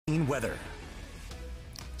weather.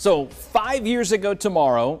 So 5 years ago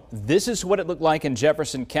tomorrow, this is what it looked like in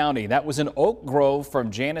Jefferson County. That was in Oak Grove from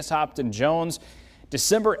Janice Hopton Jones,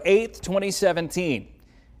 December 8th, 2017.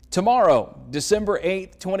 Tomorrow, December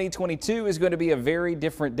 8th, 2022 is going to be a very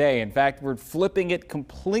different day. In fact, we're flipping it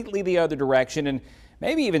completely the other direction and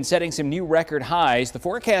maybe even setting some new record highs. The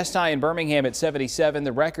forecast high in Birmingham at 77,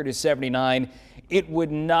 the record is 79. It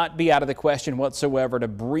would not be out of the question whatsoever to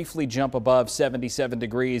briefly jump above 77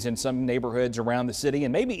 degrees in some neighborhoods around the city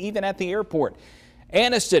and maybe even at the airport.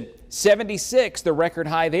 Anniston, 76, the record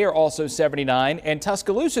high there, also 79. And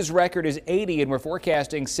Tuscaloosa's record is 80, and we're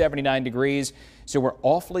forecasting 79 degrees. So we're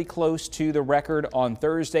awfully close to the record on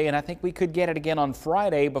Thursday, and I think we could get it again on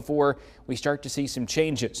Friday before we start to see some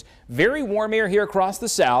changes. Very warm air here across the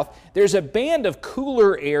south. There's a band of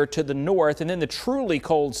cooler air to the north, and then the truly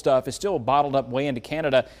cold stuff is still bottled up way into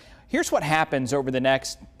Canada. Here's what happens over the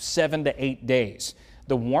next 7 to 8 days.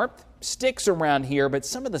 The warmth sticks around here, but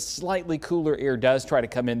some of the slightly cooler air does try to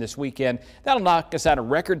come in this weekend. That'll knock us out of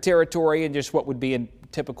record territory and just what would be a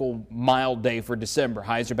typical mild day for December.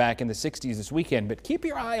 Highs are back in the 60s this weekend, but keep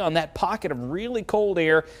your eye on that pocket of really cold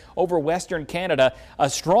air over western Canada. A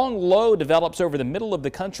strong low develops over the middle of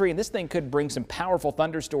the country, and this thing could bring some powerful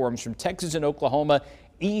thunderstorms from Texas and Oklahoma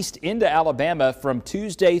east into Alabama from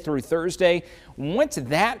Tuesday through Thursday. Once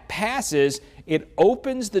that passes, it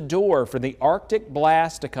opens the door for the Arctic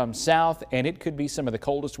blast to come south, and it could be some of the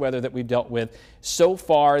coldest weather that we've dealt with so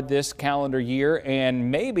far this calendar year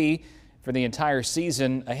and maybe for the entire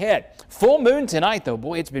season ahead. Full moon tonight, though.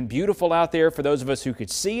 Boy, it's been beautiful out there for those of us who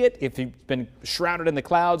could see it. If you've been shrouded in the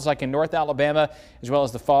clouds like in North Alabama, as well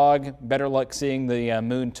as the fog, better luck seeing the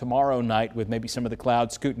moon tomorrow night with maybe some of the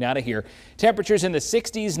clouds scooting out of here. Temperatures in the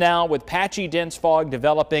 60s now with patchy dense fog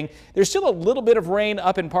developing. There's still a little bit of rain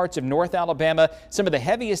up in parts of North Alabama. Some of the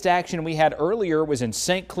heaviest action we had earlier was in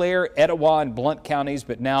St. Clair, Etowah, and Blount counties,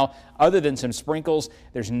 but now, other than some sprinkles,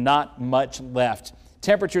 there's not much left.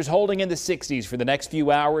 Temperatures holding in the 60s for the next few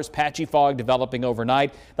hours. Patchy fog developing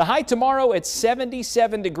overnight. The high tomorrow at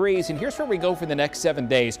 77 degrees. And here's where we go for the next 7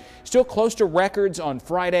 days. Still close to records on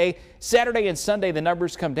Friday. Saturday and Sunday, the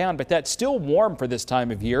numbers come down, but that's still warm for this time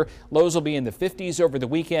of year. Lows will be in the 50s over the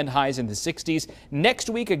weekend, highs in the 60s. Next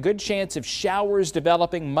week, a good chance of showers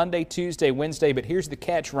developing Monday, Tuesday, Wednesday. But here's the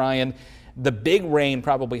catch, Ryan. The big rain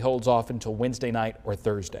probably holds off until Wednesday night or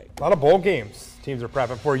Thursday. A lot of bowl games teams are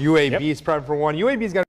prepping for. UAB's prepping for one. UAB's got